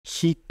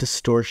heat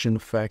distortion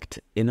effect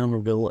in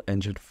Unreal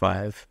Engine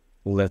 5.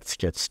 Let's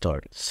get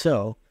started.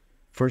 So,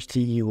 first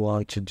thing you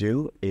want to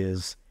do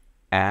is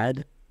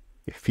add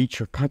a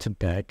feature content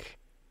pack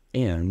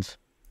and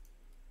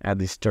add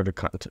the starter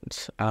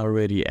content. I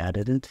already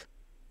added it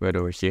right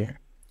over here.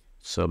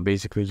 So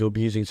basically you'll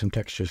be using some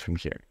textures from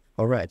here.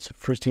 Alright, so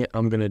first thing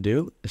I'm going to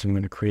do is I'm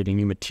going to create a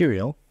new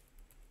material.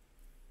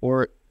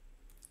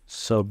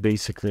 So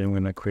basically I'm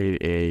going to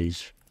create a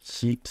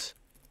heat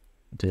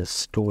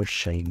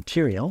distortion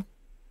material.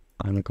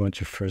 I'm going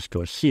to first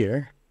go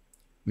here,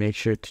 make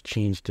sure to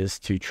change this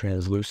to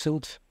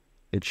translucent,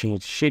 and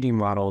change shading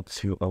model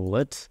to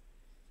unlit.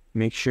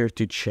 Make sure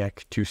to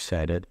check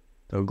two-sided.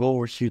 Then go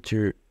over here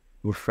to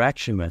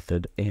refraction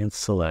method and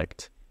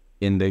select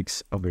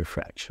index of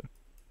refraction.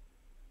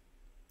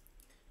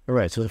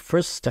 Alright, so the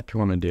first step you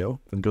want to do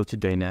is go to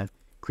dynamic,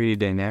 create a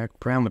dynamic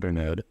parameter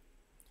node.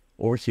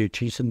 Over here,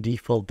 change the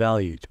default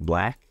value to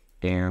black,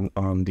 and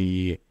on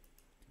the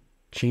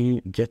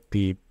get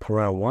the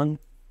parameter 1,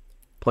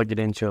 plug it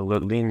into a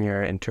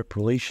linear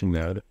interpolation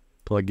node,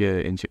 plug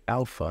it into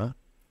alpha,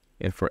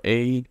 and for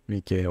A,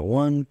 make it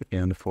 1,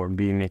 and for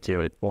B, make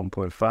it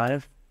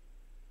 1.5,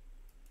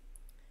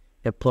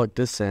 and plug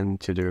this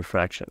into the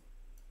refraction.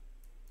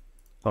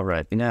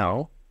 Alright,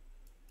 now,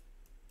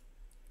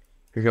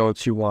 you're going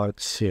to want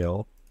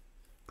to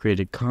create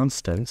a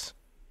constant,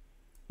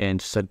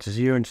 and set it to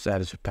 0, and just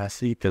add its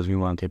opacity, because we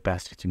want the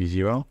opacity to be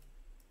 0.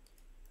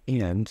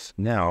 And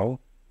now,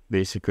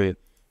 basically,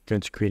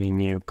 going to create a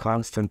new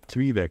constant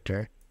 3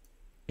 vector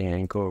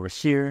and go over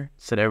here,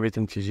 set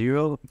everything to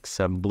 0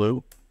 except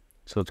blue,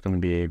 so it's going to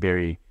be a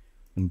very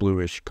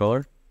bluish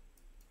color.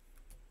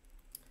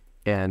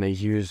 And I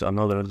use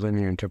another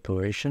linear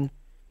interpolation,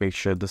 make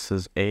sure this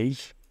is A,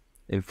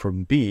 and for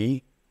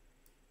B,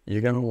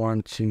 you're going to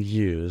want to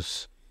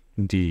use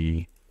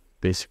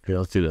basically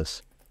let's do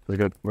this. We're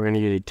going to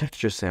use a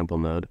texture sample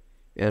node,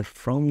 and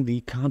from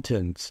the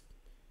content,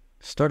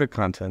 starter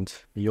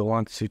content, you'll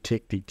want to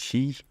take the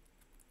T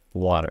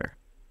water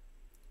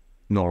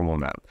normal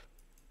map.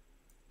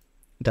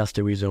 That's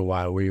the reason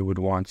why we would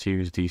want to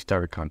use the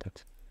starter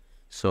content.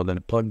 So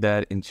then plug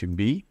that into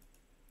B.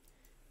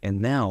 And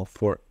now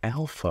for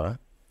alpha,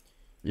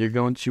 you're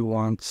going to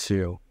want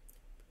to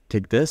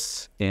take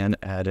this and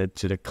add it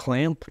to the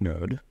clamp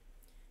node.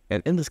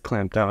 And in this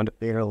clamp down,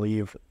 you're going to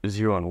leave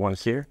 0 and 1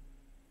 here.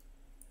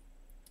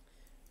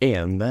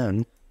 And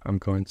then I'm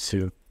going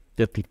to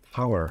get the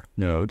power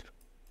node,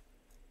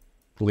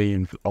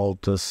 leave all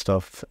this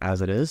stuff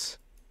as it is,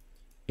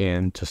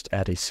 and just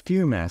add a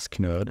sphere mask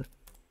node,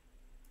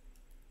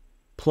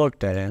 plug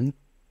that in,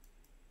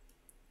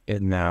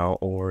 and now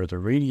over the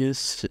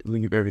radius,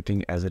 leave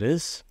everything as it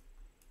is.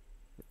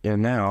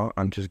 And now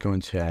I'm just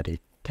going to add a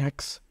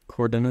texture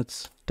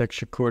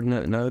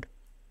coordinate node.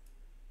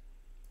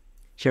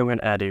 Here I'm going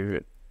to add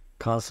a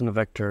constant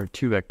vector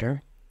 2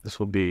 vector. This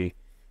will be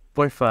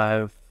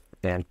 0.5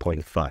 and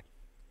 0.5.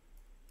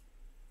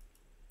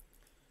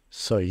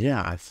 So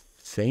yeah, I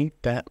think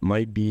that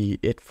might be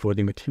it for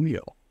the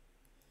material.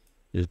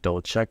 Just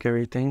double check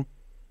everything.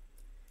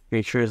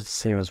 Make sure it's the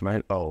same as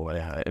mine. Oh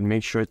yeah, and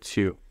make sure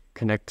to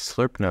connect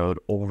slurp node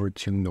over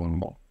to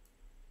normal.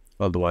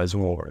 Otherwise it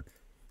won't work.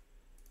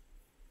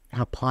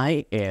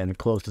 Apply and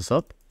close this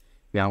up.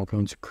 Now I'm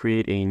going to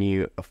create a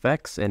new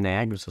effects and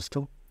Niagara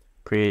system.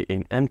 Create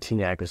an empty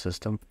Niagara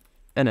system.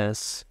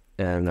 NS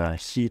and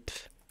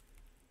heat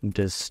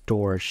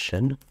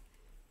distortion.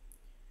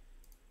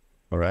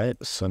 Alright,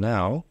 so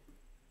now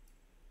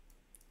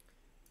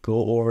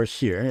go over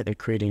here and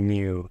create a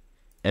new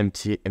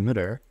empty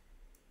emitter.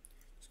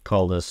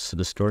 Call this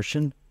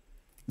distortion.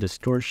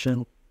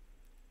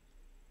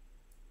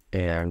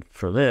 And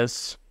for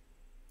this,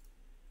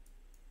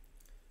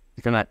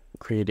 you're gonna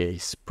create a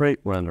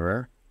sprite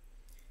renderer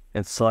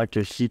and select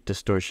your heat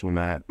distortion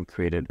map we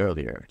created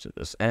earlier. So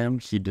this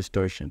heat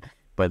distortion.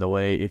 By the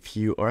way, if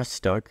you are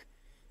stuck,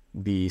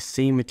 the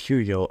same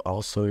material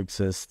also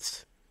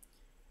exists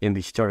in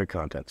the starter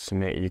content, so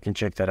you can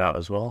check that out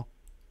as well.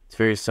 It's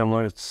very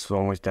similar, it's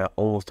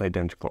almost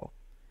identical.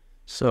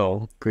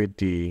 So create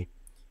the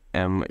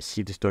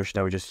heat distortion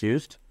that we just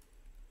used.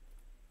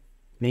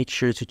 Make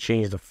sure to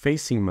change the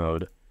facing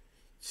mode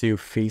to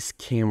face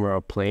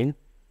camera plane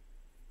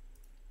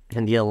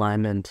and the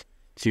alignment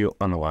to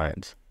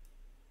unaligned.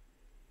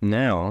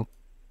 Now,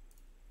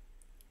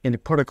 in the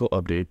particle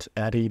update,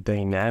 add a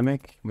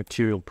dynamic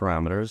material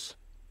parameters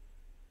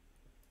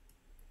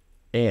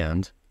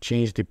and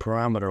change the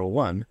parameter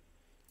 1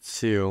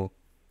 to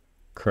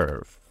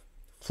curve,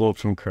 flow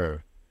from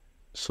curve.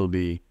 So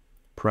the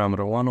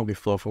parameter 1 will be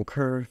flow from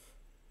curve.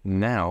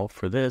 Now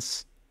for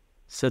this,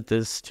 set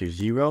this to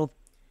 0,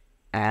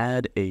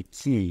 add a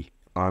key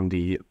on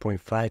the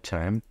 0.5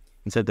 time,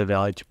 and set the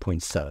value to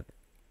 0.7.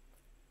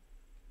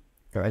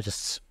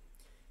 Alright,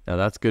 now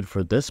that's good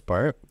for this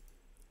part.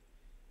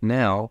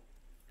 Now,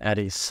 add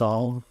a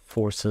solve,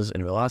 forces,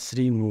 and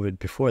velocity, move it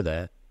before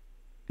that.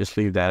 Just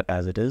leave that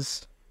as it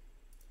is.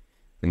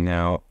 And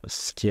now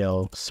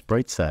scale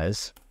sprite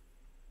size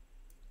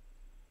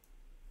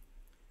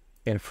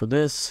And for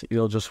this,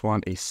 you'll just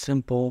want a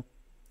simple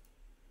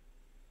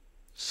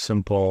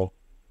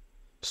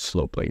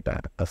slope like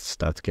that.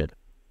 That's good.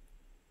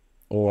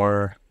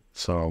 Or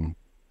some,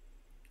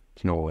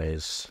 you can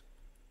always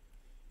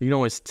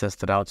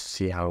test it out to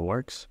see how it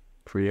works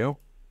for you.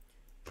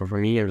 For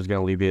me, I'm just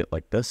gonna leave it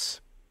like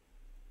this.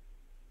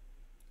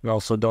 And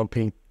also don't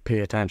pay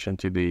attention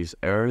to these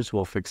errors.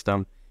 We'll fix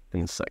them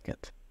in a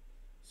second.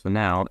 So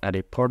now at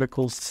a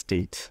particle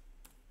state,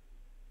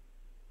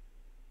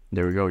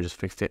 there we go, we just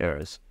fixed the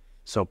errors.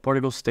 So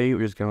particle state,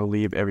 we're just gonna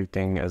leave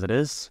everything as it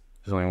is.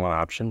 There's only one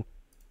option.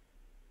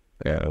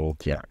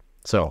 Yeah.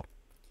 So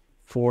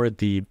for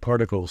the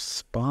particle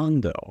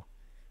spawn though,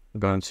 we're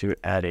going to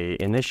add a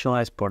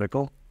initialized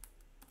particle.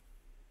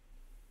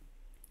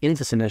 In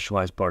this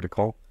initialized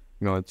particle,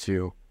 I'm going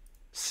to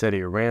set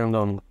a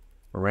random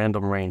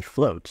range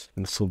float.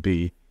 And this will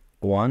be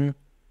 1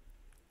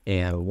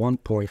 and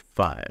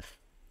 1.5.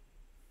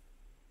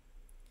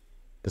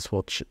 This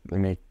will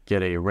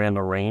get a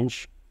random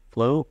range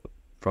float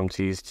from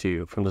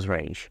this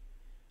range.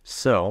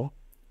 So,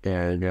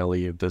 you're gonna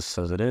leave this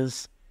as it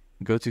is.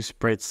 Go to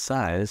sprite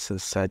size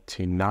and set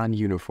to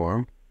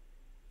non-uniform.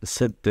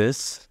 Set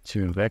this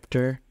to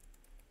vector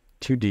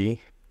 2D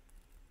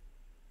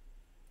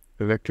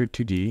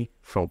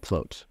from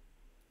float.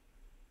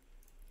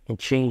 And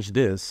change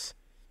this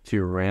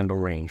to random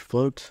range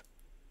float.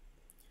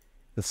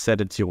 And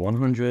set it to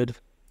 100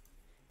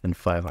 and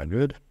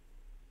 500.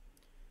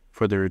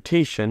 For the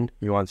rotation,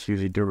 you want to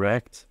use a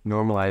direct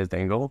normalized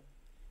angle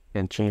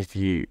and change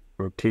the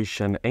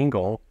rotation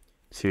angle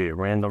to a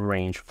random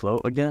range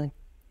float again.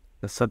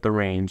 And set the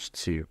range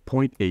to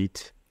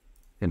 0.8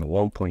 and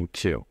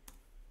 1.2.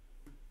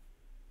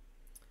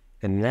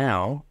 And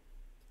now,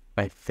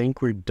 I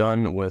think we're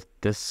done with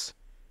this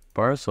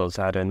bar, so let's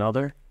add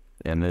another.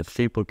 And the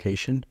shape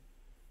location,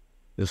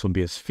 this will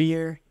be a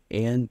sphere,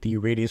 and the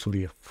radius will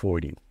be a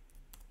 40. All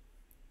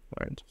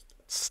right,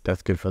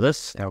 that's good for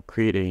this. Now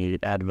create a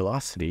add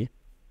velocity.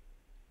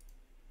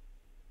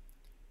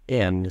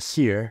 And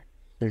here,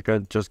 you're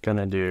just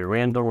gonna do a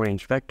random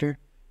range vector.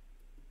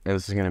 And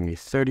this is gonna be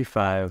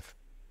 35,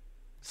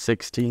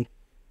 60,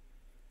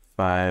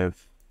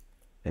 5,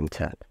 and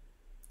 10.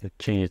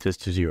 Change this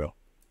to 0.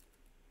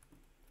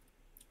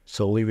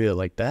 So leave it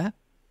like that.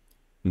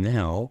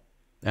 Now,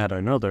 add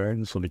another,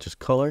 this will be just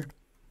color.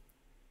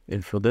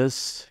 And for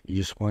this, you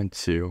just want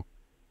to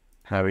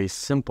have a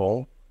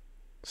simple,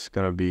 it's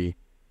gonna be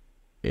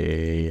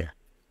a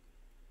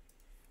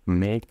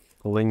make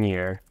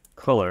linear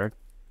color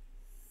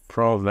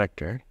from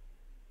vector.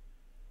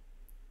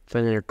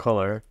 Linear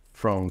color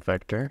from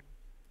vector.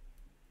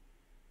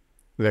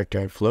 Vector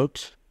and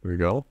float, here we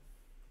go.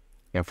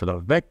 And for the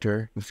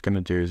vector, it's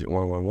gonna do is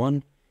 1, 1,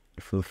 1.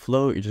 For the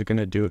float, you're just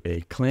gonna do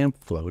a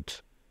clamp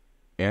float.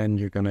 And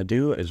you're gonna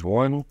do is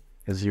 1,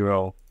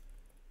 0,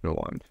 and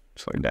 1.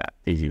 Just like that.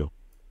 Easy.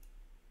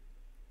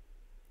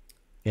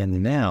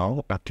 And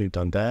now, after you've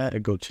done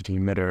that, go to the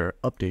emitter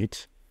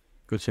update.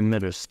 Go to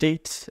emitter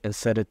state and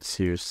set it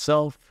to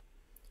self.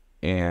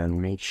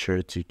 And make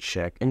sure to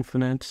check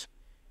infinite.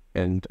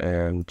 And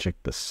check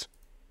this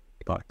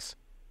box.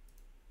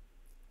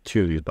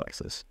 2 of these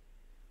boxes.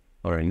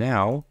 Alright,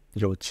 now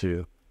go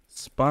to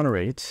spawn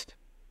rate.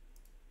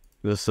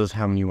 This is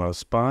how many you want to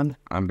spawn.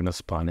 I'm gonna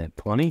spawn at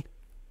 20.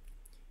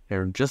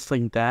 And just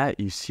like that,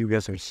 you see you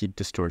guys our heat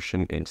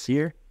distortion in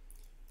here.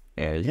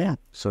 And yeah,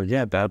 so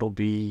yeah,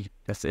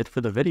 that's it for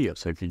the video.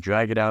 So if you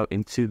drag it out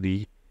into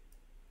the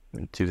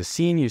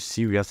scene, you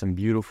see we got some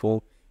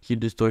beautiful heat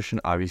distortion.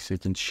 Obviously, you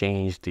can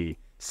change the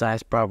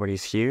size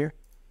properties here.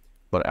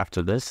 But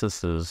after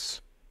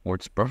this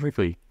works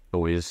perfectly.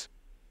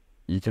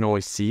 You can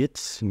always see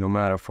it, no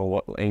matter for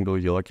what angle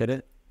you look at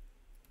it.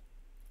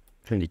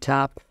 From the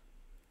top.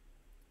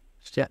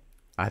 So yeah,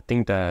 I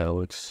think that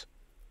looks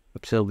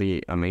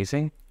absolutely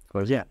amazing.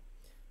 But yeah,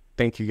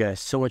 thank you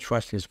guys so much for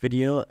watching this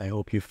video. I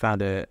hope you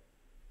found it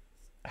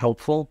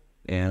helpful.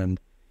 And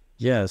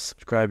yeah,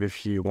 subscribe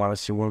if you want to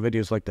see more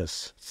videos like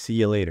this. See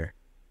you later.